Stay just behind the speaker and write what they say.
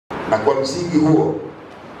Na kwa msingi huo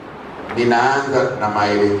ninaanza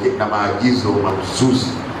na maagizo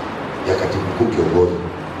mahususi ya Katibu Mkuu Kiongozi.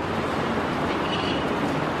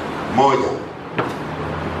 Moja,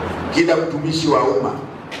 kila mtumishi wa umma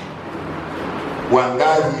wa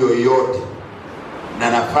ngazi yoyote na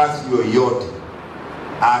nafasi yoyote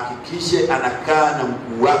ahakikishe anakaa na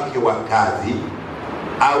mkuu wake wa kazi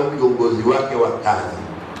au kiongozi wake wa kazi,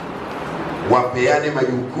 wapeane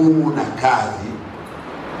majukumu na kazi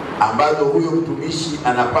ambazo huyo mtumishi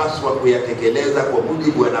anapaswa kuyatekeleza kwa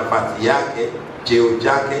mujibu wa nafasi yake, cheo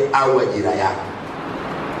chake au ajira yake.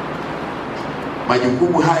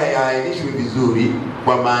 Majukumu haya yaainishwe vizuri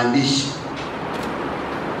kwa maandishi,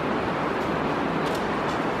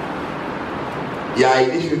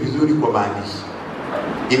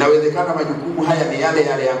 Inawezekana majukumu haya ni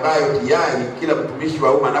yale ambayo tayari kila mtumishi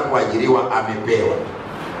wa umma anapoajiriwa amepewa,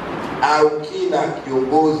 au kila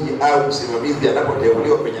kiongozi au msimamizi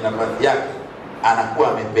anapoteuliwa kwenye nafasi yake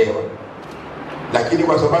anakuwa amepewa. Lakini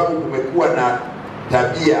kwa sababu kumekuwa na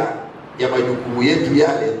tabia ya majukumu yetu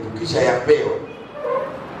yale tukisha yapewa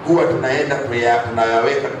huwa tunaenda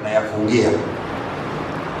tunayaweka, tunayafungia,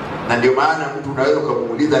 na ndio maana mtu unaweza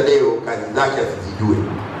kumuuliza leo kazi zake asizijue,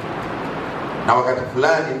 na wakati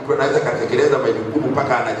fulani mtu anaweza katekeleza majukumu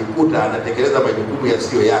mpaka anajikuta anatekeleza majukumu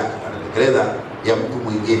yasiyo yake, anatekeleza ya mtu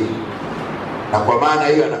mwingine, na kwa maana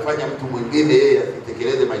hiyo anafanya mtu mwingine yeye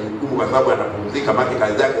asitekeleze majukumu kwa sababu anapumzika, maki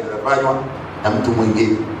kazi zake zinafanywa na mtu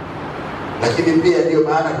mwingine. Lakini pia ndio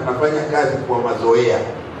maana tunafanya kazi kwa mazoea,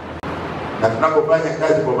 na tunapofanya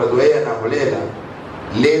kazi kwa mazoea na holela,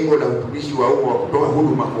 lengo la utumishi wa umma wa kutoa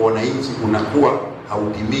huduma kwa wananchi unakuwa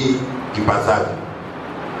hautimii ipasavyo.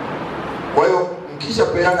 Kwa hiyo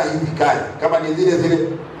mkishapeana hizi kazi, kama ni zile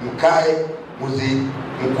mkae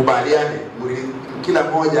mkubaliane, kila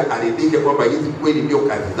mmoja aridhike kwamba hizi kweli ndio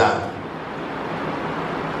kazi zake.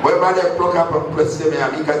 Kwa hiyo baada ya kutoka hapa mtu asiseme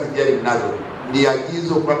mimi kazi tayari mnazo, ni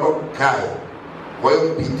agizo kwamba mkae. Kwa hiyo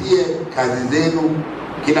mpitie kazi zenu,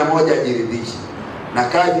 kila mmoja ajiridhishe, na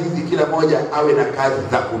kazi hizi kila mmoja awe na kazi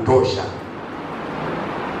za kutosha,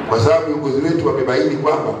 kwa sababu viongozi wetu wamebaini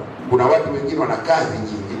kwamba kuna watu wengine wana kazi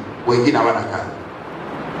nyingi, wengine hawana kazi,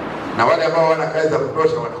 na wale ambao wana kazi za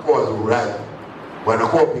kutosha wanakuwa wazururaji,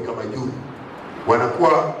 wanakuwa wapika majuu,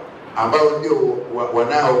 wanakuwa ambao ndio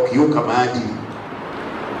wanaokiuka maadili.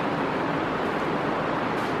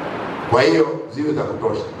 Kwa hiyo ziwe za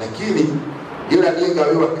kutosha, lakini yule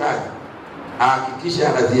aliyegawiwa kazi ahakikisha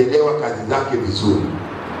anazielewa kazi zake vizuri,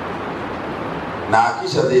 na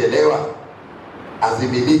akishazielewa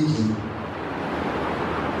azimiliki.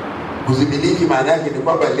 Kuzimiliki maana yake ni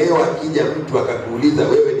kwamba leo akija mtu akakuuliza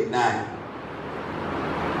wewe ni nani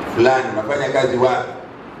fulani, unafanya kazi wapi?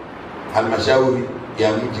 Halmashauri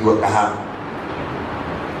ya mji wa Kahama,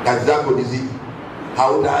 kazi zako ni zipi?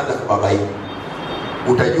 Hautaanza kubabaika,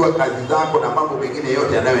 utajua kazi zako na mambo mengine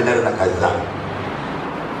yote yanayoendana na kazi zako.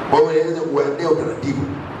 Kwa hiyo unaweza kuandaa utaratibu,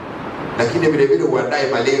 lakini vile vile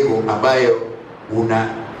uandae malengo ambayo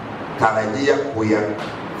unatarajia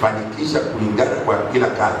kuyafanikisha kulingana kwa kila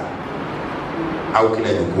kazi au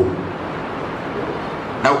kila jukumu.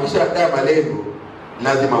 Na ukishaandaa malengo,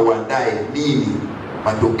 lazima uandae nini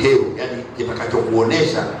matokeo, yani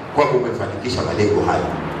kitakachokuonesha kwamba umefanikisha malengo hayo.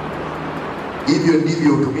 Hivyo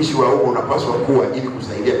ndivyo utumishi wa umma unapaswa kuwa, ili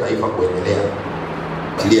kusaidia taifa kuendelea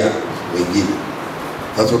tilia wengine.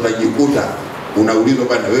 Sasa utajikuta unaulizwa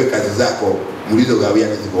bwana, wewe kazi zako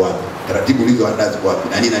mlizogawiana ziko wapi? Taratibu ulizoandaa ziko wapi?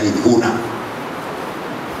 Na nini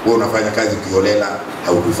wewe unafanya kazi kiholela,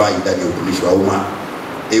 hautufai ndani ya utumishi wa umma.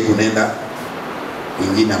 Hebu nenda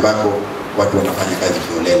wengine ambako watu wanafanya kazi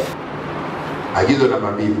kiholela. Agizo namba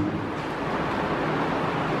 2,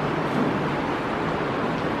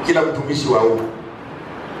 kila mtumishi wa umma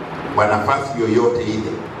wa nafasi yoyote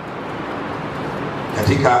ile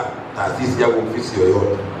katika taasisi au ofisi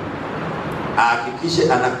yoyote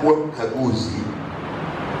ahakikishe anakuwa mkaguzi,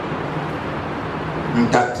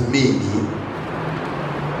 mtathmini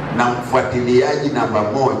na mfuatiliaji namba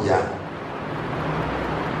 1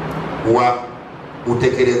 wa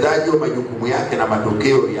utekelezaji wa majukumu yake na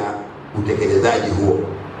matokeo ya utekelezaji huo.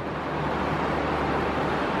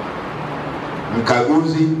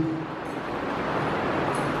 Mkaguzi,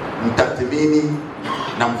 mtathmini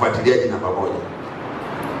na mfuatiliaji namba 1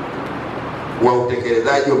 wa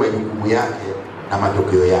utekelezaji wa majukumu yake na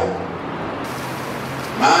matokeo yake.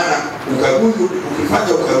 Maana ukaguzi,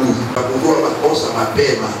 ukifanya ukaguzi utagundua makosa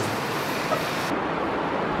mapema.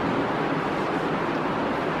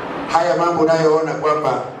 Haya mambo unayoona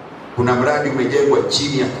kwamba kuna mradi umejengwa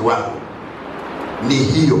chini ya kiwango, ni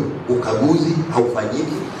hiyo ukaguzi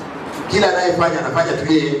haufanyiki, Kila anayefanya anafanya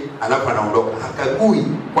tu yeye, alafu anaondoka. Hakagui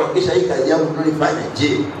kuhakikisha hii kazi yangu ninayoifanya,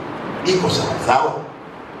 je, iko sawa sawa?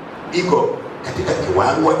 Iko katika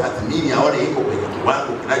kiwango, tathmini aone iko kwenye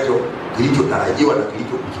kiwango kilichotarajiwa na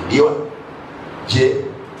kilichokusudiwa. Je,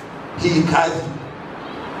 hii kazi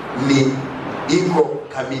ni iko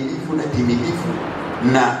kamilifu na timilifu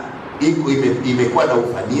na imekuwa na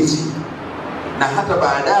ufanisi? Na hata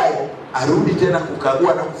baadaye arudi tena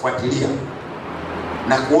kukagua na kufuatilia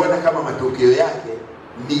na kuona kama matokeo yake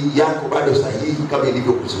ni yako bado sahihi kama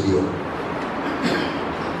ilivyokusudiwa.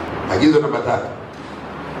 Maagizo namba 3.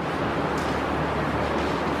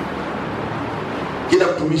 Kila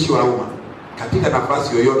mtumishi wa umma katika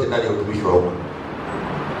nafasi yoyote ndani ya utumishi wa umma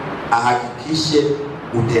ahakikishe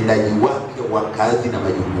utendaji wake wa kazi na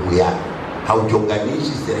majukumu yake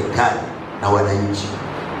hauchonganishi serikali na wananchi,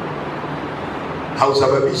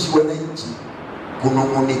 hausababishi wananchi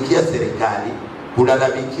kunung'unikia serikali,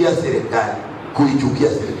 kulalamikia serikali, kuichukia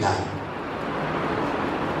serikali.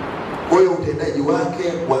 Kwa hiyo utendaji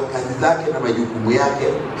wake wa kazi zake na majukumu yake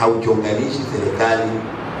hauchonganishi serikali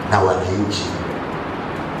na wananchi.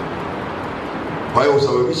 Kwa hiyo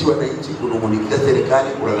usababishi wananchi kunung'unikia serikali,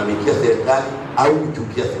 kulalamikia serikali au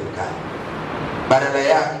kuchukia serikali. Badala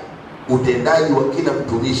yake utendaji wa kila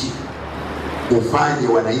mtumishi ufanye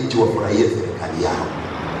wananchi wafurahie serikali yao,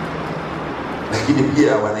 lakini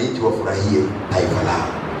pia wananchi wafurahie taifa lao,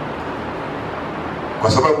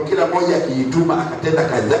 kwa sababu kila mmoja akijituma akatenda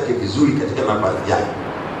kazi zake vizuri katika nafasi yake,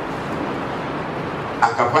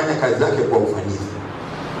 akafanya kazi zake kwa ufanisi,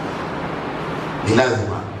 ni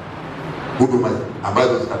lazima huduma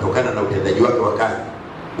ambazo zitatokana na utendaji wake wa kazi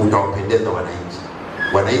utawapendeza wananchi.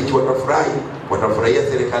 Wananchi watafurahia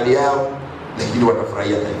serikali yao, lakini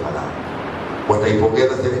watafurahia taifa lao,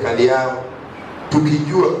 wataipongeza serikali yao,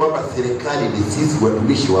 tukijua kwamba serikali ni sisi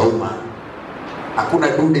watumishi wa umma. Hakuna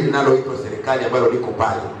dude linaloitwa serikali ambalo liko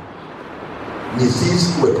pale, ni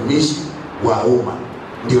sisi watumishi wa umma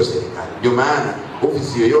ndio serikali. Ndio maana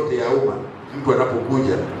ofisi yoyote ya umma mtu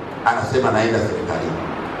anapokuja anasema naenda serikalini,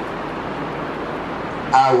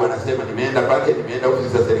 au anasema nimeenda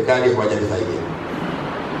ofisi za serikali hawajanisaidia.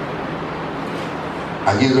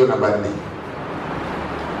 Agizo namba 4.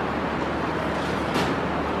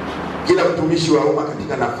 Kila mtumishi wa umma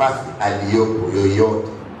katika nafasi aliyopo yoyote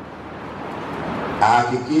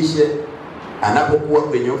ahakikishe anapokuwa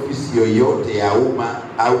kwenye ofisi yoyote ya umma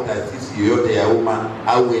au taasisi yoyote ya umma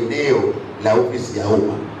au eneo la ofisi ya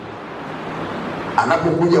umma,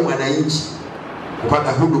 anapokuja mwananchi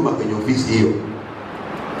kupata huduma kwenye ofisi hiyo,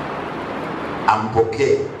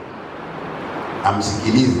 ampokee,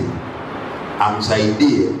 amsikilize,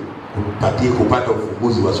 amsaidie kupata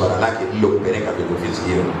ufumbuzi wa swala lake lililopeleka kwenye ofisi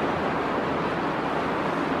hiyo.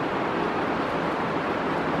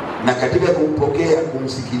 Na katika kumpokea,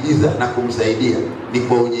 kumsikiliza na kumsaidia ni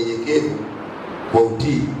kwa unyenyekevu, kwa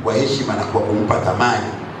utii, kwa heshima na kwa kumpa thamani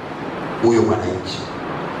huyo mwananchi.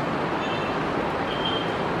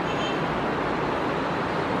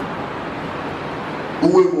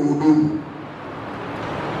 Uwe mhudumu,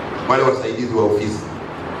 wale wasaidizi wa ofisi,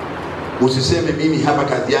 usiseme mimi hapa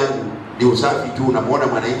kazi yangu ni usafi tu. Unamwona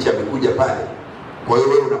mwananchi amekuja pale, kwa hiyo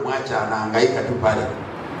wewe unamwacha anahangaika tu pale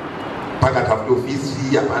mpaka atafute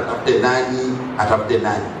ofisi, atafute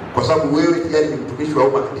nani, kwa sababu wewe tayari ni mtumishi wa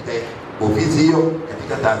umma katika ofisi hiyo,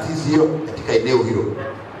 katika taasisi hiyo, katika eneo hilo.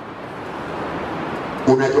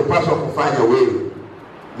 Unachopaswa kufanya wewe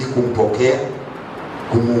ni kumpokea,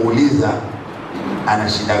 kumuuliza ana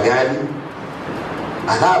shida gani,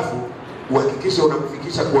 alafu uhakikisha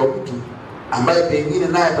unamfikisha kwa mtu ambaye pengine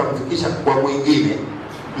naye atamfikisha kwa mwingine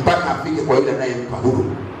mpaka afike kwa yule anayempa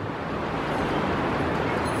huduma.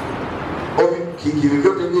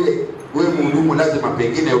 Kivyote vile wewe mhudumu lazima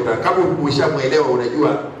pengine kama umeshamuelewa,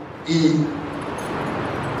 unajua hii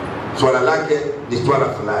swala lake ni swala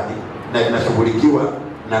fulani na linashughulikiwa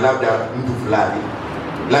na labda mtu fulani,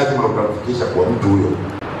 lazima utamfikisha kwa mtu huyo.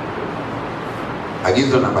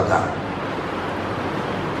 Agizo namba 5.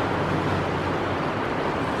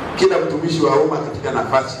 Kila mtumishi wa umma katika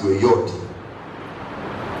nafasi yoyote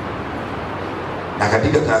na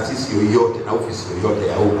katika taasisi yoyote na ofisi yoyote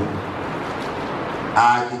ya umma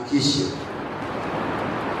ahakikishe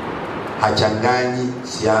hachanganyi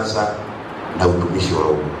siasa na utumishi wa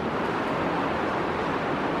umma.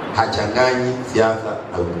 Hachanganyi siasa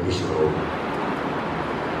na utumishi wa umma.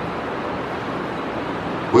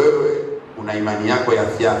 Wewe una imani yako ya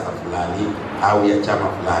siasa fulani au ya chama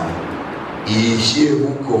fulani, iishie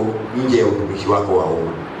huko nje ya utumishi wako wa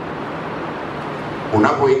umma.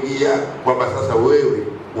 Unapoingia kwamba sasa wewe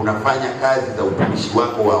unafanya kazi za utumishi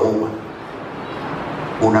wako wa umma,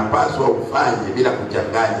 unapaswa ufanye bila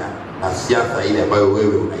kuchanganya na siasa ile ambayo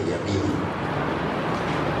wewe unaiamini,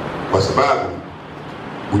 kwa sababu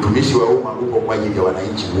utumishi wa umma upo kwa ajili ya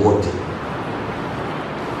wananchi wote.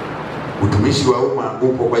 Utumishi wa umma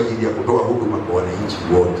upo kwa ajili ya kutoa huduma kwa wananchi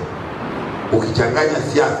wote. Ukichanganya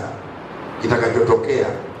siasa, kitakachotokea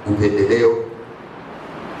upendeleo,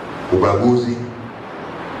 ubaguzi,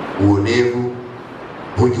 uonevu,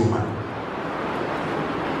 hujuma.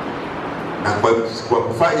 Na kwa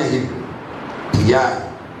kufanya hivyo tayari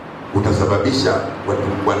utasababisha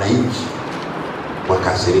wananchi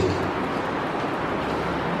wakasirika,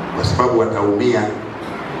 kwa sababu wataumia,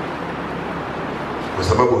 kwa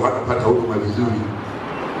sababu hawatapata huduma vizuri.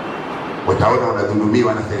 Wataona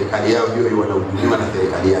wanadhulumiwa na serikali yao, ndio wanahudumiwa na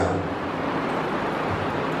serikali yao.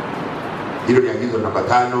 Hilo ni agizo namba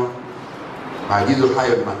 5. Maagizo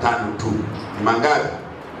hayo ni 5 tu. Ni mangapi?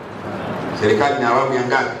 Serikali ni awamu ya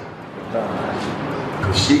ngapi?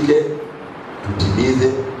 Tushike,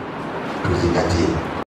 tutimize, tuzingatie.